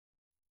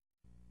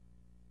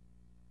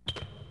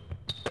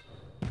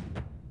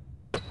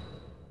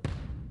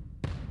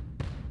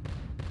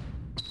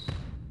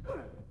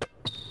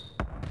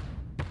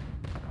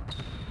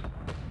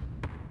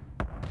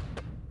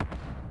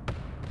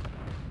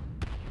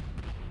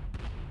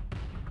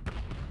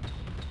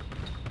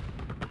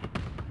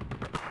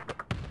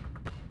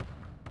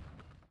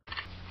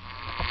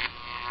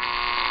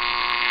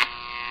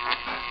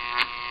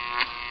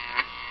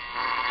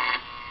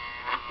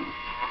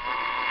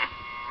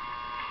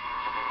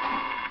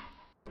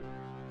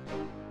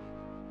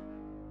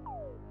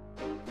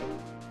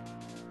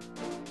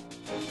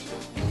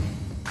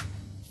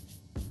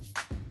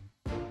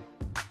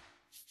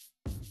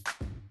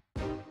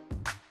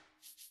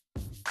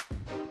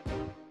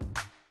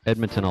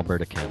Edmonton,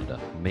 Alberta, Canada,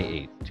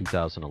 May 8th,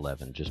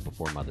 2011, just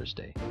before Mother's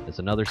Day. As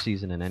another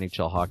season in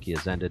NHL hockey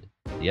has ended,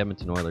 the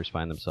Edmonton Oilers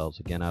find themselves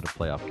again out of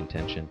playoff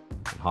contention,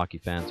 and hockey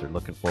fans are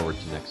looking forward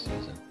to next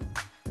season.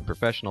 In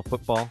professional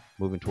football,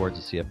 moving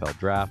towards the CFL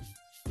draft,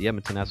 the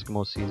Edmonton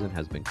Eskimos season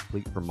has been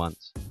complete for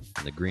months,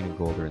 and the green and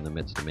gold are in the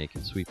midst of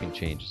making sweeping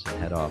changes in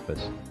head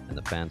office, and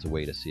the fans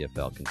await a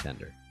CFL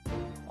contender.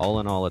 All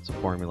in all, it's a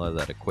formula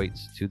that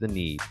equates to the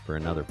need for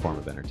another form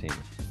of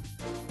entertainment.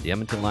 The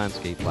Edmonton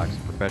landscape lacks a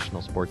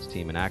professional sports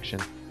team in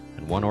action,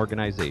 and one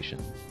organization,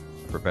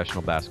 a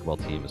professional basketball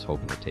team, is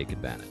hoping to take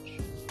advantage.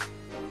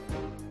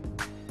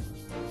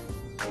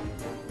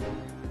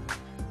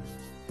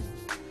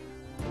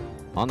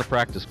 On the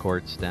practice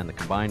court stand the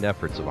combined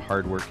efforts of a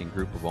hard-working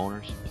group of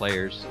owners,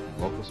 players,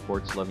 and local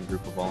sports-loving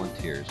group of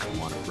volunteers who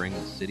want to bring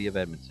the city of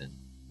Edmonton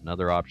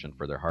another option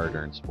for their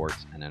hard-earned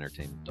sports and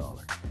entertainment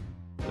dollar.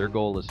 Their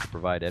goal is to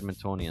provide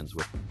Edmontonians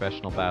with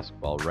professional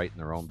basketball right in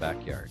their own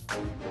backyard.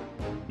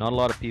 Not a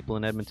lot of people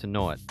in Edmonton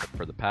know it, but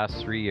for the past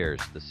 3 years,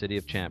 the City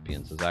of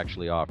Champions has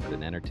actually offered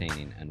an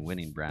entertaining and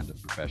winning brand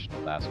of professional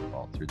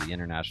basketball through the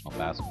International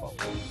Basketball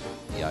League,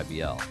 the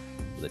IBL,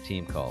 with a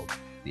team called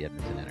the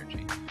Edmonton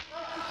Energy.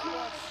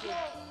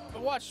 I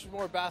watch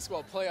more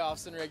basketball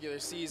playoffs than regular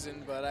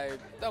season, but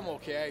I'm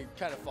okay. I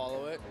kind of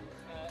follow it.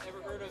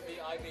 Ever heard of the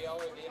IBL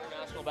or the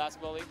International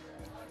Basketball League?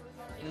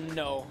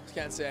 No,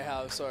 can't say I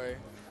have, sorry.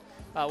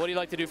 What do you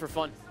like to do for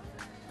fun?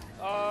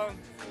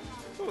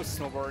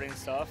 Snowboarding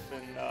stuff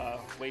and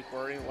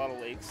wakeboarding, a lot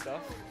of lake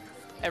stuff.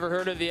 Ever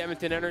heard of the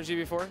Edmonton Energy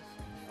before?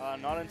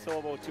 Not until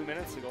about 2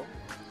 minutes ago.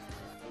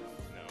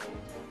 No.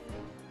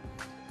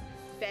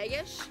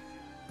 Vegas,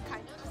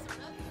 kind of, sort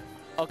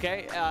of.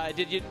 Okay.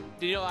 Did you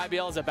know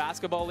IBL is a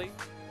basketball league?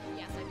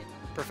 Yes, I did.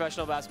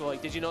 Professional basketball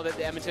league. Did you know that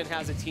the Edmonton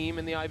has a team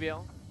in the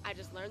IBL? I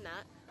just learned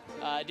that.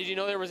 Did you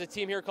know there was a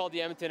team here called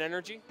the Edmonton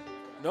Energy?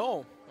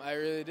 No, I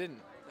really didn't.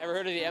 Ever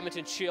heard of the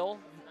Edmonton Chill?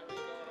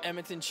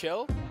 Edmonton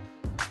Chill?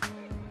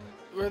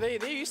 Were they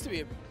used to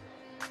be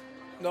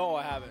No,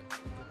 I haven't.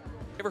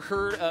 Ever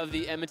heard of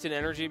the Edmonton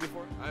Energy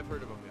before? I've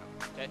heard of them,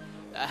 yeah. Okay.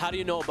 How do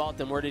you know about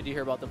them? Where did you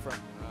hear about them from?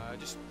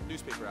 Just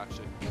newspaper,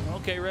 actually.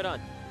 Okay, right on.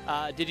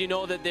 Did you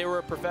know that they were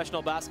a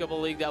professional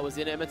basketball league that was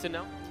in Edmonton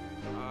now?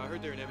 I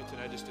heard they were in Edmonton.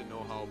 I just didn't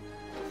know how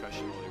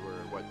professional they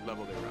were, what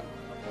level they were at.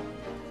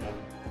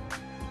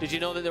 Did you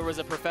know that there was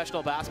a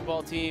professional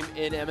basketball team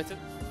in Edmonton?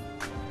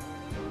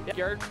 Yeah.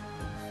 Garrett?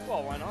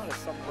 Well, why not? It's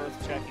something worth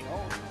checking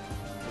out.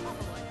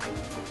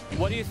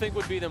 What do you think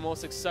would be the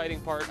most exciting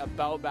part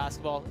about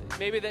basketball?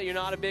 Maybe that you're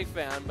not a big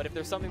fan, but if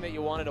there's something that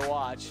you wanted to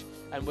watch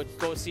and would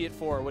go see it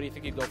for, what do you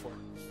think you'd go for?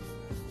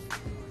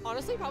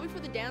 Honestly, probably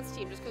for the dance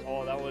team, just because.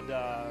 Oh, that would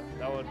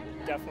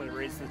definitely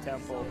raise the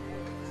tempo.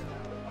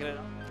 Get it?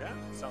 Yeah,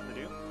 something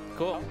to do.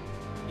 Cool.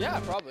 Yeah,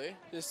 probably.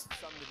 Just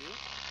something to do.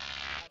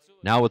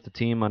 Now with the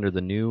team under the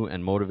new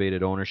and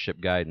motivated ownership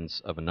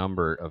guidance of a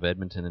number of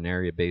Edmonton and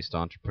area-based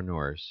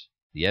entrepreneurs,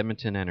 the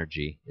Edmonton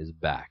Energy is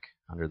back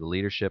under the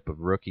leadership of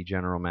rookie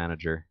general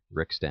manager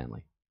Rick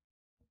Stanley.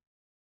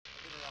 I've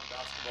been around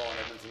basketball in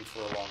Edmonton for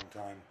a long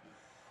time,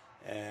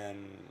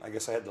 and I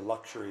guess I had the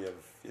luxury of,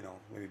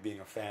 maybe being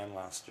a fan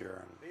last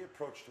year. And they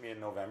approached me in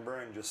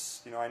November and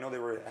just, I know they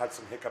had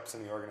some hiccups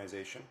in the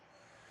organization,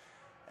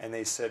 and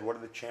they said, "What are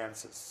the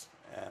chances?"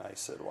 And I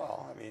said,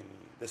 "Well,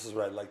 this is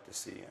what I'd like to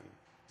see, and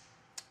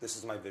this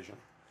is my vision."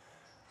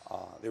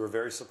 They were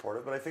very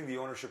supportive, but I think the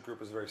ownership group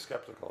was very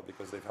skeptical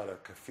because they've had a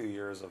few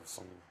years of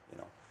some,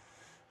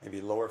 maybe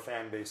lower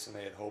fan base than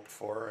they had hoped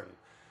for, and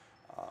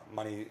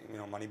money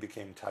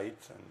became tight,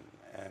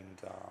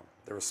 and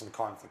there was some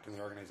conflict in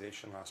the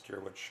organization last year,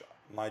 which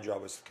my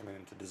job was to come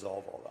in to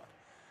dissolve all that.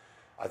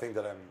 I think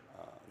that I'm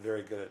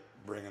very good at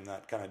bringing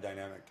that kind of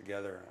dynamic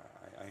together.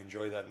 I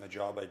enjoy that in the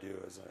job I do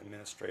as an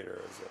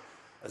administrator,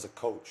 as a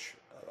coach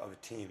of a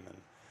team,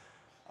 and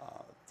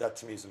that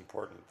to me is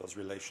important. Those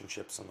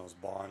relationships and those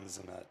bonds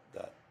and that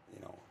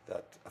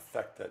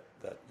effect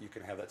that you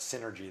can have, that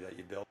synergy that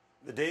you build.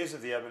 The days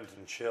of the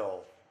Edmonton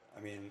Chill,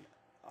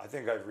 I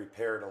think I've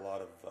repaired a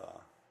lot of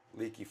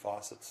leaky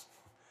faucets.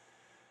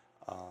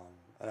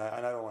 And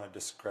I don't want to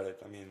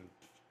discredit.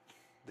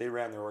 They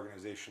ran their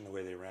organization the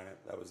way they ran it.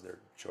 That was their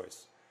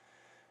choice.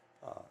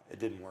 It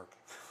didn't work,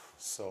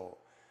 so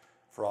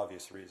for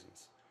obvious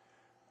reasons.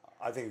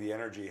 I think the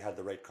Energy had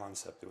the right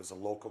concept. It was a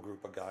local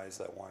group of guys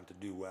that wanted to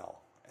do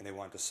well, and they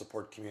wanted to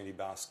support community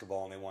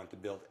basketball, and they wanted to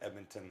build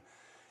Edmonton.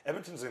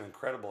 Edmonton's an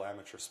incredible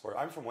amateur sport.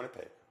 I'm from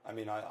Winnipeg.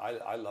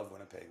 I love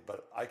Winnipeg,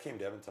 but I came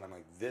to Edmonton, I'm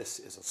like, this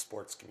is a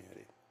sports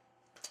community.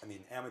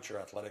 Amateur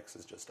athletics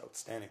is just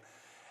outstanding.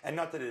 And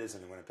not that it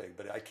isn't in Winnipeg,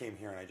 but I came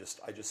here and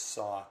I just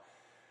saw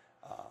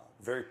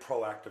very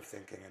proactive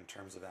thinking in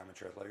terms of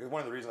amateur athletics. One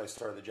of the reasons I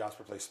started the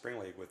Jasper Place Spring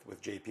League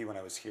with JP when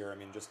I was here,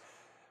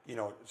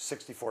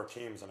 64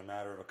 teams in a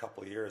matter of a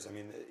couple of years.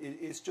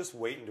 It's just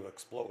waiting to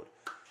explode.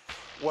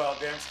 Well,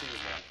 dance teams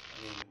won.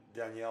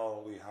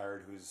 Danielle we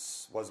hired,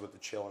 was with the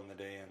Chill in the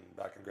day and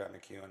back in Grant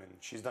McEwen, and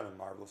she's done a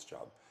marvelous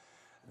job.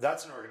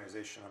 That's an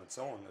organization on its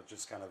own. That's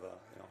just kind of a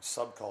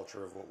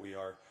subculture of what we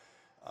are.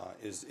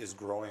 is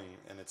growing,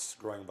 and it's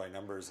growing by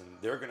numbers, and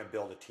they're going to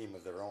build a team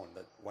of their own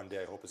that one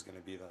day I hope is going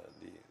to be the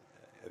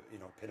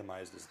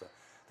epitomized as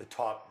the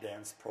top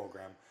dance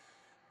program.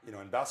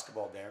 In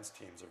basketball, dance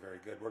teams are very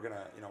good. We're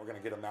gonna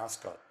get a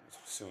mascot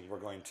soon. We're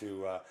going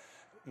to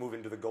move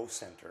into the Go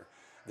Center.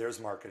 There's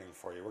marketing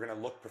for you. We're going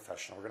to look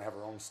professional. We're going to have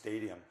our own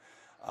stadium.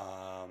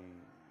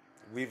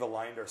 We've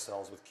aligned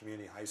ourselves with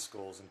community high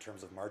schools in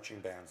terms of marching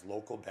bands,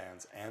 local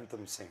bands,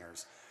 anthem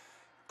singers,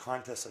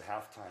 contests at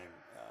halftime,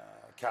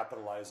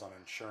 capitalize on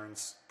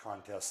insurance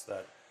contests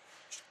that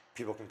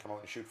people can come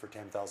out and shoot for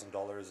 $10,000,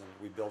 and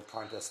we build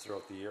contests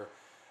throughout the year.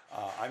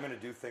 I'm going to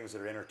do things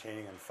that are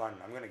entertaining and fun.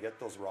 I'm going to get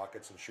those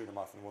rockets and shoot them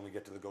off, and when we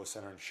get to the Go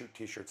Center, and shoot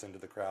T-shirts into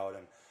the crowd,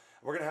 and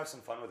we're going to have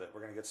some fun with it.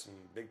 We're going to get some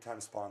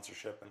big-time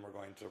sponsorship, and we're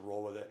going to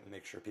roll with it and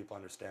make sure people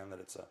understand that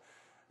it's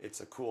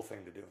a cool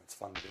thing to do. It's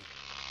fun to do.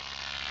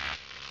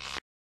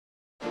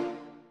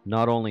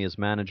 Not only is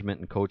management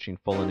and coaching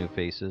full of new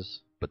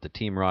faces, but the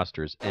team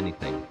roster is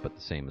anything but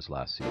the same as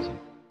last season.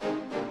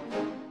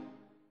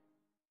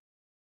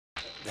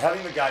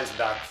 Having the guys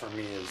back for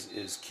me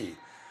is key.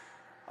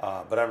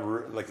 But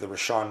I'm like the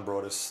Rashawn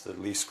Brodus, the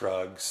Lee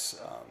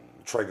Scruggs,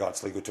 Troy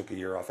Gottslig, who took a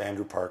year off,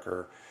 Andrew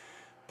Parker.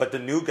 But the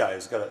new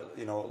guys,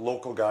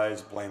 local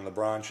guys, Blaine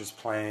LeBranche is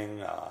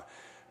playing.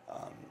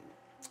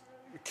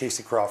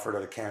 Casey Crawford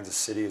out of Kansas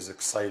City is an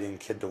exciting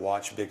kid to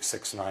watch, big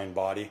 6'9"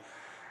 body.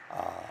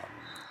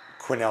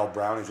 Quinnell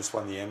Brown, who just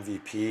won the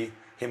MVP.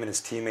 Him and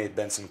his teammate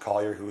Benson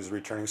Collier, who is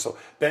returning. So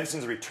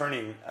Benson's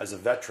returning as a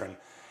veteran,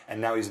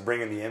 and now he's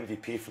bringing the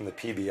MVP from the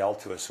PBL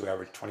to us, who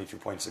averaged 22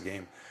 points a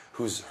game,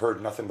 who's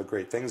heard nothing but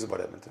great things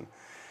about Edmonton.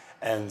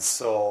 And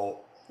so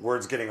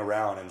word's getting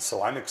around, and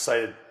so I'm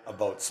excited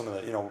about some of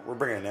the, we're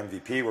bringing an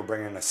MVP, we're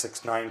bringing a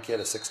 6'9" kid,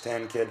 a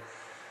 6'10" kid.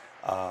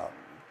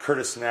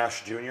 Curtis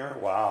Nash Jr.,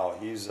 wow,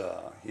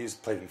 he's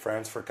played in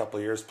France for a couple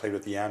of years, played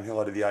with the Yamhill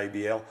out of the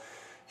IBL.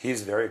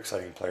 He's a very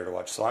exciting player to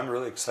watch. So I'm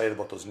really excited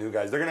about those new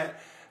guys.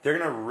 They're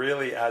gonna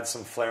really add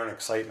some flair and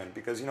excitement,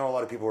 because a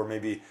lot of people were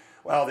maybe,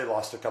 well, they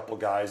lost a couple of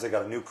guys, they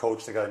got a new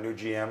coach, they got a new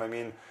GM. I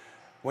mean,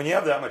 when you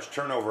have that much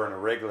turnover in a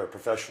regular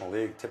professional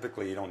league,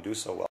 typically you don't do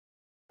so well.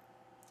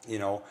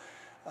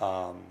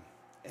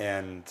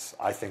 And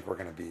I think we're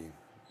going to be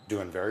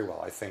doing very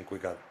well. I think we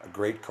got a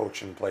great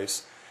coach in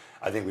place.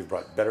 I think we've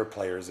brought better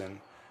players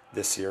in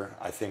this year.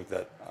 I think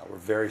that we're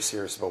very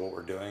serious about what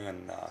we're doing,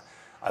 and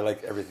I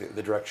like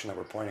the direction that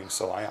we're pointing.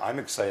 So I'm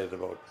excited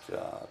about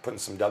putting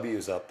some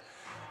W's up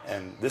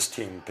and this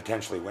team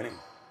potentially winning.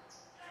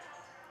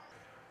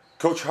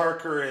 Coach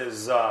Harker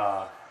is,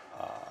 I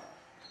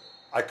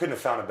couldn't have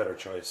found a better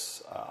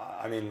choice.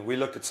 I mean, we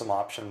looked at some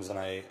options,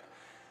 and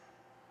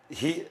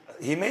he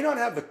may not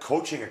have the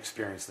coaching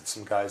experience that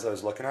some guys I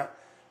was looking at,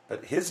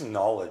 but his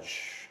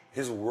knowledge,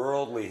 his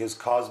worldly, his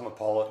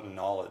cosmopolitan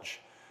knowledge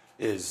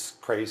is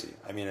crazy.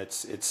 I mean,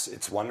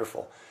 it's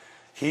wonderful.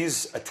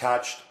 He's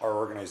attached our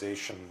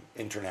organization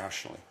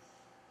internationally,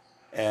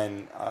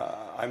 and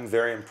I'm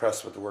very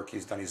impressed with the work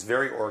he's done. He's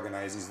very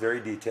organized, he's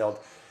very detailed,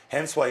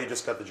 hence why he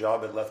just got the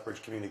job at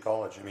Lethbridge Community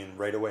College, I mean,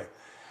 right away.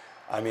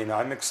 I mean,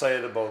 I'm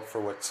excited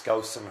for what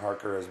Skousen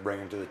Harker is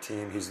bringing to the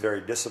team. He's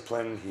very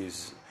disciplined,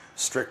 he's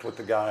strict with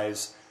the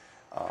guys,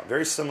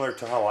 very similar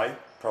to how I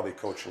probably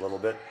coach a little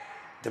bit,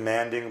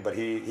 demanding, but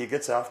he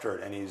gets after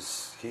it, and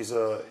he's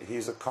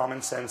a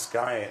common sense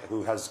guy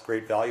who has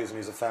great values, and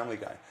he's a family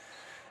guy.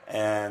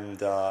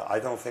 And I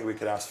don't think we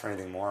could ask for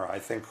anything more. I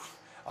think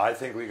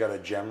we got a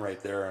gem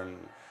right there, and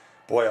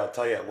boy, I'll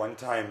tell you, at one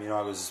time,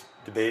 I was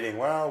debating,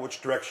 well,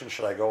 which direction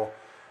should I go?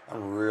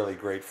 I'm really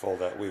grateful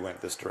that we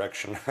went this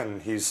direction,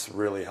 and he's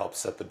really helped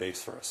set the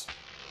base for us.